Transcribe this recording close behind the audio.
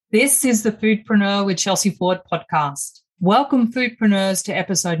This is the Foodpreneur with Chelsea Ford podcast. Welcome, Foodpreneurs, to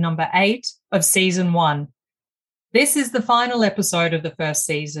episode number 8 of season 1. This is the final episode of the first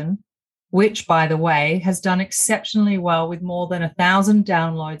season, which, by the way, has done exceptionally well with more than 1,000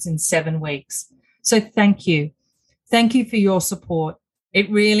 downloads in 7 weeks. So thank you. Thank you for your support.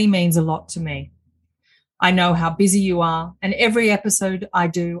 It really means a lot to me. I know how busy you are, and every episode I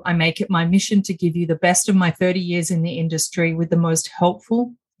do, I make it my mission to give you the best of my 30 years in the industry with the most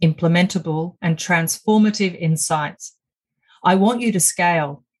helpful, implementable, and transformative insights. I want you to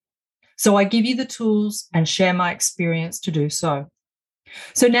scale. So I give you the tools and share my experience to do so.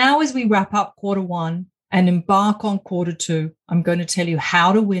 So now as we wrap up quarter 1 and embark on quarter 2, I'm going to tell you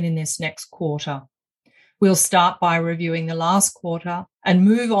how to win in this next quarter. We'll start by reviewing the last quarter and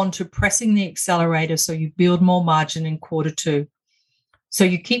move on to pressing the accelerator so you build more margin in quarter 2. So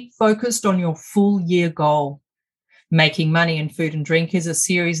you keep focused on your full year goal. Making money in food and drink is a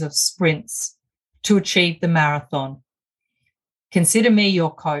series of sprints to achieve the marathon. Consider me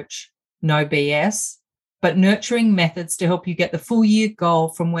your coach. No BS, but nurturing methods to help you get the full year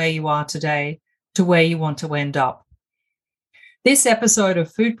goal from where you are today to where you want to end up. This episode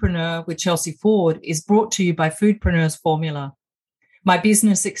of Foodpreneur with Chelsea Ford is brought to you by Foodpreneur's Formula, my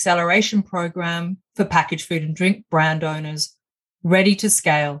business acceleration program for packaged food and drink brand owners ready to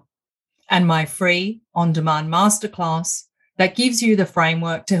scale, and my free on-demand masterclass that gives you the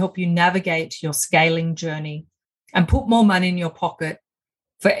framework to help you navigate your scaling journey and put more money in your pocket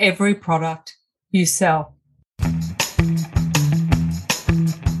for every product you sell.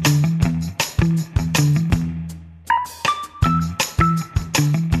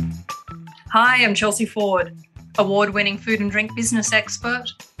 Hi, I'm Chelsea Ford, award-winning food and drink business expert,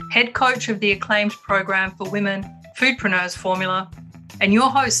 head coach of the acclaimed program for women, Foodpreneur's Formula, and your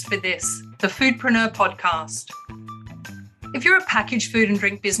host for this, the Foodpreneur podcast. If you're a packaged food and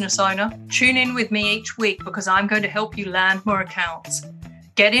drink business owner, tune in with me each week because I'm going to help you land more accounts,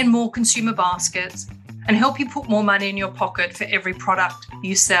 get in more consumer baskets, and help you put more money in your pocket for every product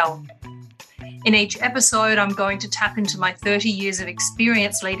you sell. In each episode, I'm going to tap into my 30 years of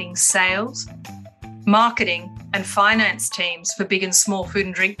experience leading sales, marketing, and finance teams for big and small food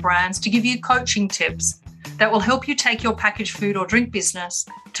and drink brands to give you coaching tips that will help you take your packaged food or drink business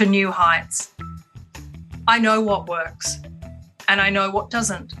to new heights. I know what works, and I know what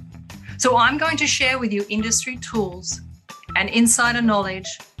doesn't. So I'm going to share with you industry tools and insider knowledge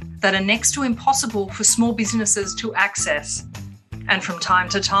that are next to impossible for small businesses to access. And from time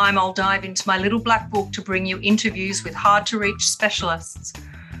to time, I'll dive into my little black book to bring you interviews with hard-to-reach specialists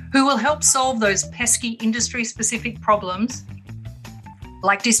who will help solve those pesky industry-specific problems,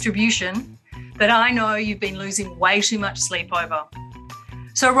 like distribution, that I know you've been losing way too much sleep over.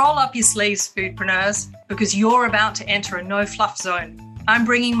 So roll up your sleeves, foodpreneurs, because you're about to enter a no-fluff zone. I'm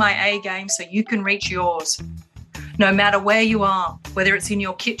bringing my A game so you can reach yours. No matter where you are, whether it's in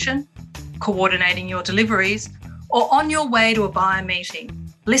your kitchen, coordinating your deliveries, or on your way to a buyer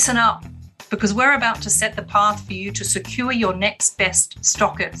meeting, listen up, because we're about to set the path for you to secure your next best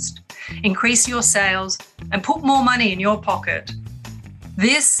stockist, increase your sales, and put more money in your pocket.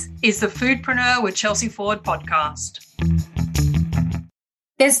 This is the Foodpreneur with Chelsea Ford podcast.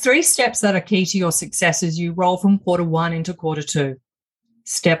 There's 3 steps that are key to your success as you roll from quarter 1 into quarter 2.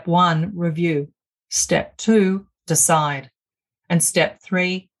 Step 1, review. Step 2, decide. And step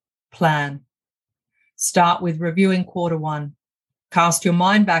 3, plan. Start with reviewing quarter 1. Cast your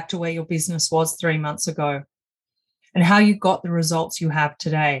mind back to where your business was 3 months ago and how you got the results you have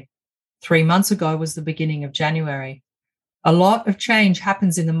today. 3 months ago was the beginning of January. A lot of change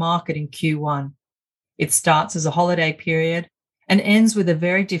happens in the market in Q1. It starts as a holiday period and ends with a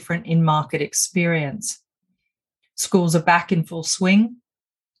very different in-market experience. Schools are back in full swing,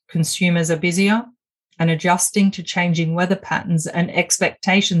 consumers are busier and adjusting to changing weather patterns and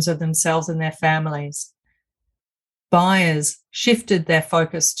expectations of themselves and their families. Buyers shifted their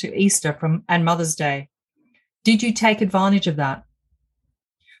focus to Easter and Mother's Day. Did you take advantage of that?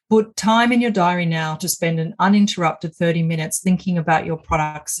 Put time in your diary now to spend an uninterrupted 30 minutes thinking about your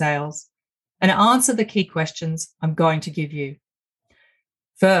product sales and answer the key questions I'm going to give you.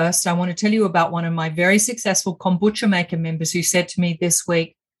 First, I want to tell you about one of my very successful kombucha maker members who said to me this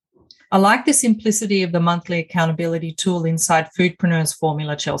week, I like the simplicity of the monthly accountability tool inside Foodpreneur's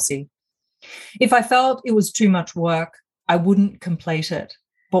Formula, Chelsea. If I felt it was too much work, I wouldn't complete it.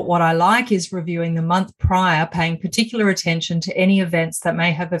 But what I like is reviewing the month prior, paying particular attention to any events that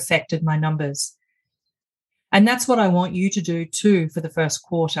may have affected my numbers. And that's what I want you to do too for the first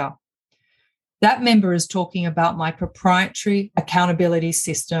quarter. That member is talking about my proprietary accountability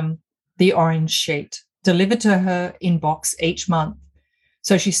system, the Orange Sheet, delivered to her inbox each month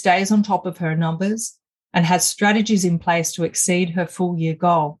so she stays on top of her numbers and has strategies in place to exceed her full year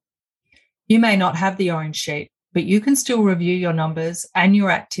goal. You may not have the orange sheet, but you can still review your numbers and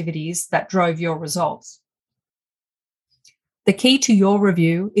your activities that drove your results. The key to your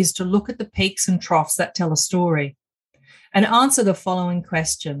review is to look at the peaks and troughs that tell a story and answer the following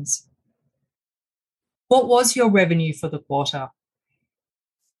questions. What was your revenue for the quarter?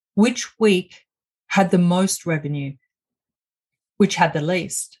 Which week had the most revenue? Which had the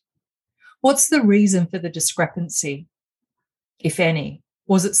least? What's the reason for the discrepancy, if any?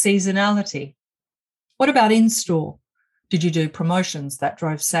 Was it seasonality? What about in-store? Did you do promotions that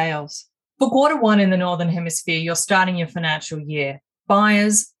drove sales? For quarter one in the Northern Hemisphere, you're starting your financial year.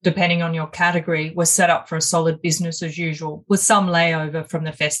 Buyers, depending on your category, were set up for a solid business as usual, with some layover from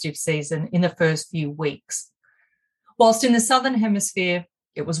the festive season in the first few weeks. Whilst in the Southern Hemisphere,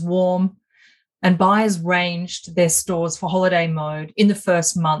 it was warm, and buyers ranged their stores for holiday mode in the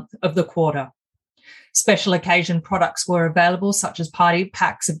first month of the quarter. Special occasion products were available, such as party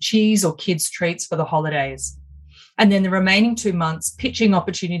packs of cheese or kids' treats for the holidays. And then the remaining 2 months, pitching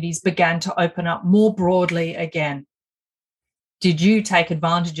opportunities began to open up more broadly again. Did you take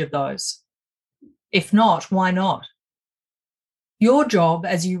advantage of those? If not, why not? Your job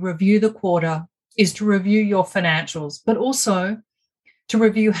as you review the quarter is to review your financials, but also to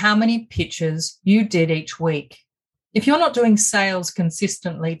review how many pitches you did each week. If you're not doing sales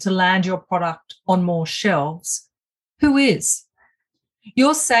consistently to land your product on more shelves, who is?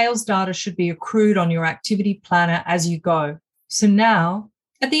 Your sales data should be accrued on your activity planner as you go. So now,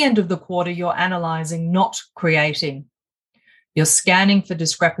 at the end of the quarter, you're analysing, not creating. You're scanning for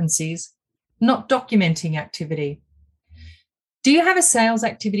discrepancies, not documenting activity. Do you have a sales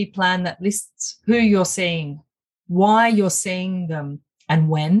activity plan that lists who you're seeing, why you're seeing them, and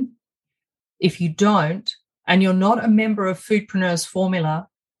when? If you don't, and you're not a member of Foodpreneurs Formula,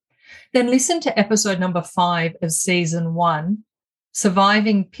 then listen to episode number 5 of season 1,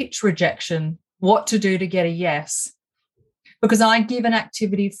 Surviving Pitch Rejection, What to Do to Get a Yes, because I give an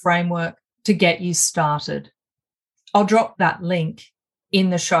activity framework to get you started. I'll drop that link in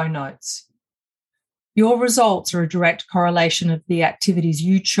the show notes. Your results are a direct correlation of the activities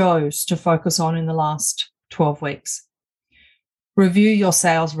you chose to focus on in the last 12 weeks. Review your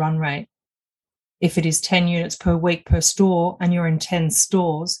sales run rate. If it is 10 units per week per store and you're in 10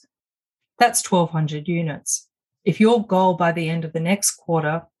 stores, that's 1,200 units. If your goal by the end of the next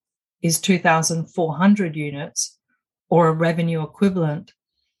quarter is 2,400 units or a revenue equivalent,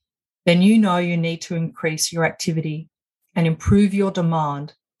 then you know you need to increase your activity and improve your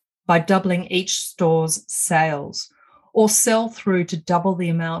demand by doubling each store's sales or sell through to double the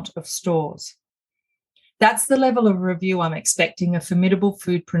amount of stores. That's the level of review I'm expecting a formidable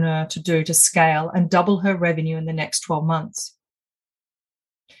foodpreneur to do to scale and double her revenue in the next 12 months.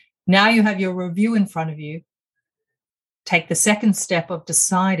 Now you have your review in front of you. Take the second step of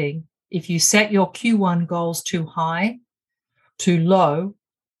deciding if you set your Q1 goals too high, too low,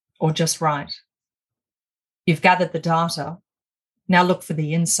 or just right. You've gathered the data. Now look for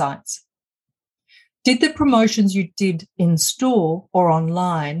the insights. Did the promotions you did in store or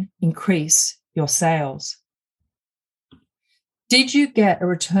online increase your sales? Did you get a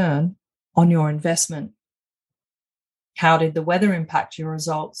return on your investment? How did the weather impact your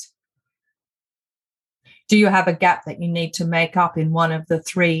results? Do you have a gap that you need to make up in one of the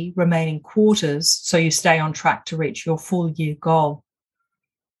 3 remaining quarters so you stay on track to reach your full year goal?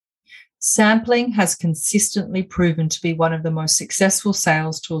 Sampling has consistently proven to be one of the most successful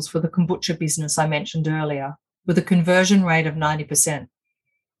sales tools for the kombucha business I mentioned earlier, with a conversion rate of 90%.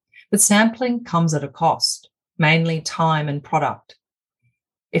 But sampling comes at a cost, mainly time and product.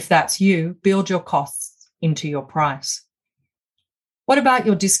 If that's you, build your costs into your price. What about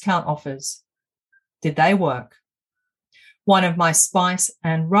your discount offers? Did they work? One of my spice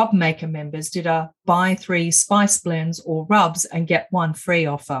and rub maker members did a buy 3 spice blends or rubs and get 1 free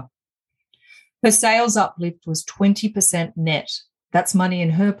offer. Her sales uplift was 20% net. That's money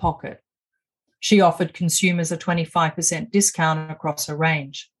in her pocket. She offered consumers a 25% discount across a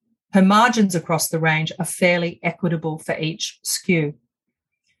range. Her margins across the range are fairly equitable for each SKU.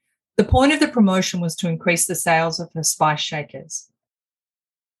 The point of the promotion was to increase the sales of her spice shakers.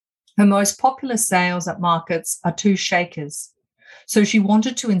 Her most popular sales at markets are 2 shakers. So she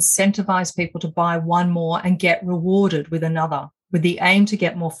wanted to incentivize people to buy 1 more and get rewarded with another, with the aim to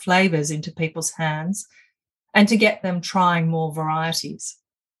get more flavors into people's hands and to get them trying more varieties.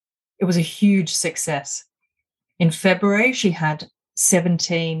 It was a huge success. In February, she had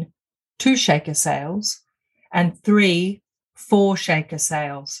 17 2-shaker sales and 3 4-shaker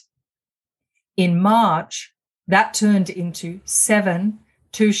sales. In March, that turned into 7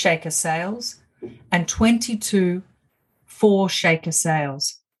 2 shaker sales, and 22 4 shaker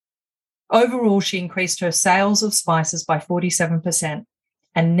sales. Overall, she increased her sales of spices by 47%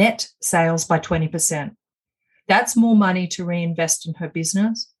 and net sales by 20%. That's more money to reinvest in her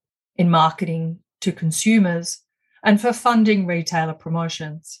business, in marketing to consumers, and for funding retailer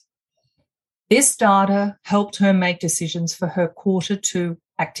promotions. This data helped her make decisions for her Q2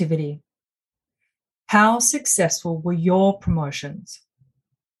 activity. How successful were your promotions?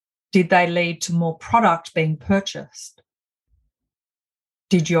 Did they lead to more product being purchased?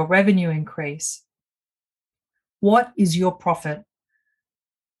 Did your revenue increase? What is your profit?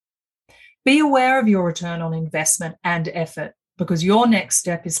 Be aware of your return on investment and effort, because your next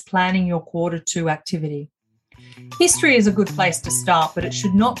step is planning your Q2 activity. History is a good place to start, but it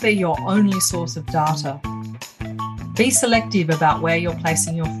should not be your only source of data. Be selective about where you're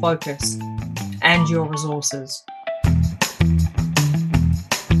placing your focus and your resources.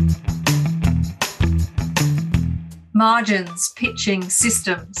 Margins, pitching,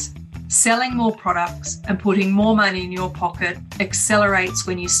 systems. Selling more products and putting more money in your pocket accelerates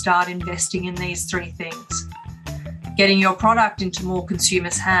when you start investing in these 3 things. Getting your product into more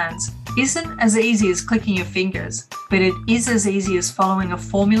consumers' hands isn't as easy as clicking your fingers, but it is as easy as following a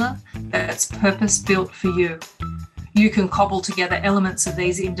formula that's purpose-built for you. You can cobble together elements of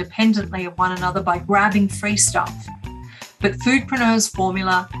these independently of one another by grabbing free stuff. But Foodpreneur's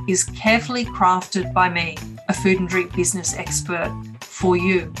formula is carefully crafted by me, a food and drink business expert, for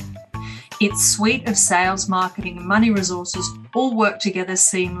you. Its suite of sales, marketing, and money resources all work together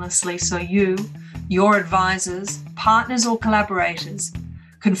seamlessly so you, your advisors, partners, or collaborators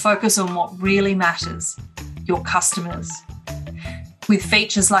can focus on what really matters, your customers. With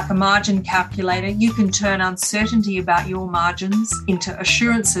features like a margin calculator, you can turn uncertainty about your margins into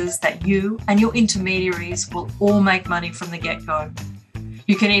assurances that you and your intermediaries will all make money from the get-go.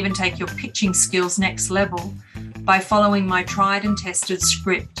 You can even take your pitching skills next level by following my tried and tested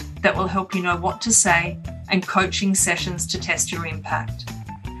script that will help you know what to say and coaching sessions to test your impact.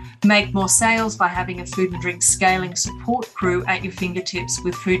 Make more sales by having a food and drink scaling support crew at your fingertips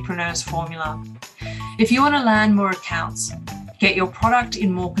with Foodpreneur's formula. If you want to land more accounts, get your product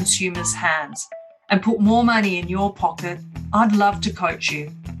in more consumers' hands, and put more money in your pocket, I'd love to coach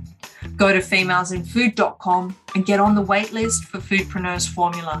you. Go to femalesinfood.com and get on the waitlist for Foodpreneur's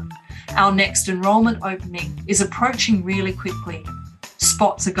formula. Our next enrolment opening is approaching really quickly.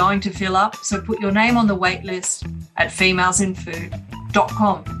 Spots are going to fill up, so put your name on the waitlist at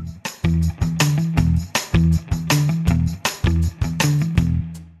femalesinfood.com.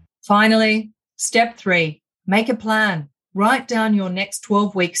 Finally, step 3, make a plan. Write down your next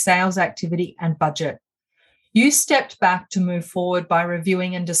 12-week sales activity and budget. You stepped back to move forward by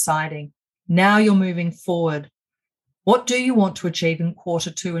reviewing and deciding. Now you're moving forward. What do you want to achieve in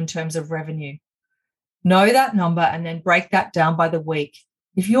Q2 in terms of revenue? Know that number and then break that down by the week.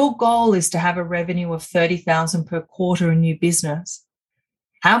 If your goal is to have a revenue of $30,000 per quarter in new business,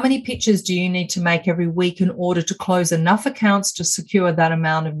 how many pitches do you need to make every week in order to close enough accounts to secure that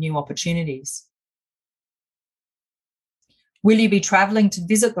amount of new opportunities? Will you be traveling to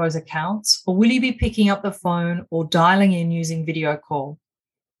visit those accounts, or will you be picking up the phone or dialing in using video call?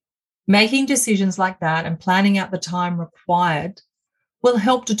 Making decisions like that and planning out the time required will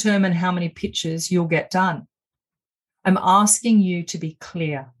help determine how many pitches you'll get done. I'm asking you to be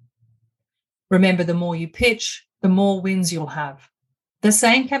clear. Remember, the more you pitch, the more wins you'll have. The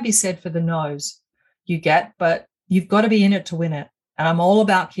same can be said for the no's you get, but you've got to be in it to win it. And I'm all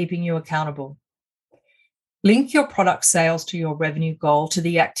about keeping you accountable. Link your product sales to your revenue goal to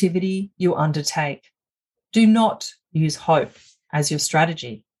the activity you undertake. Do not use hope as your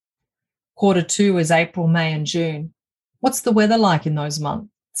strategy. Q2 is April, May, and June. What's the weather like in those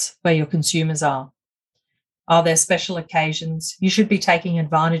months where your consumers are? Are there special occasions you should be taking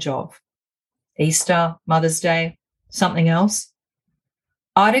advantage of? Easter, Mother's Day, something else?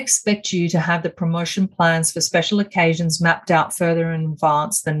 I'd expect you to have the promotion plans for special occasions mapped out further in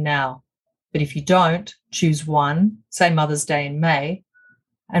advance than now. But if you don't, choose one, say Mother's Day in May,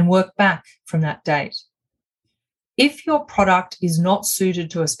 and work back from that date. If your product is not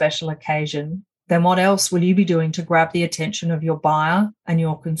suited to a special occasion, then what else will you be doing to grab the attention of your buyer and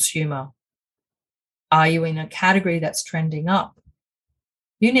your consumer? Are you in a category that's trending up?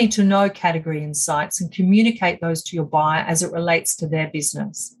 You need to know category insights and communicate those to your buyer as it relates to their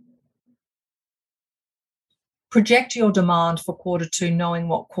business. Project your demand for Q2 knowing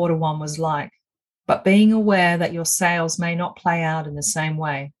what Q1 was like, but being aware that your sales may not play out in the same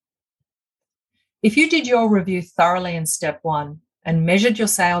way. If you did your review thoroughly in step 1 and measured your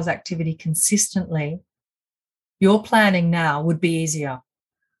sales activity consistently, your planning now would be easier.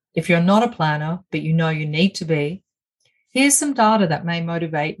 If you're not a planner, but you know you need to be, here's some data that may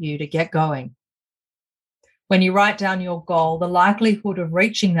motivate you to get going. When you write down your goal, the likelihood of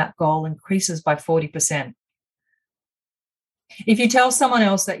reaching that goal increases by 40%. If you tell someone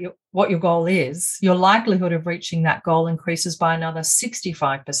else what your goal is, your likelihood of reaching that goal increases by another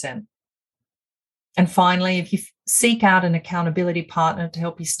 65%. And finally, if you seek out an accountability partner to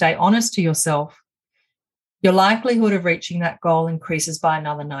help you stay honest to yourself, your likelihood of reaching that goal increases by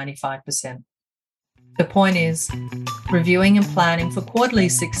another 95%. The point is, reviewing and planning for quarterly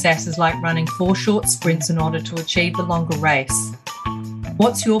success is like running 4 short sprints in order to achieve the longer race.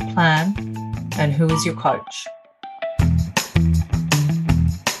 What's your plan and who is your coach?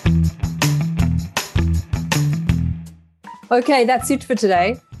 Okay, that's it for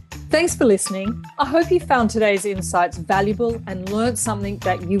today. Thanks for listening. I hope you found today's insights valuable and learned something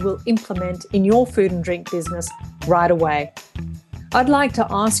that you will implement in your food and drink business right away. I'd like to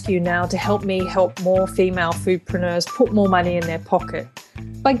ask you now to help me help more female foodpreneurs put more money in their pocket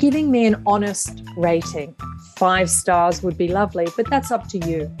by giving me an honest rating. 5 stars would be lovely, but that's up to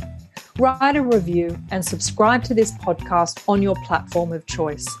you. Write a review and subscribe to this podcast on your platform of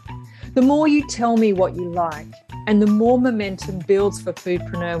choice. The more you tell me what you like, and the more momentum builds for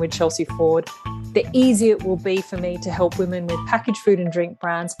Foodpreneur with Chelsea Ford, the easier it will be for me to help women with packaged food and drink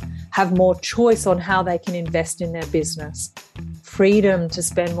brands have more choice on how they can invest in their business, freedom to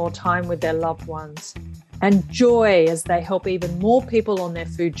spend more time with their loved ones, and joy as they help even more people on their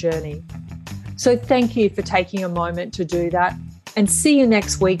food journey. So thank you for taking a moment to do that, and see you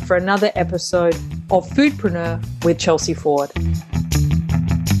next week for another episode of Foodpreneur with Chelsea Ford.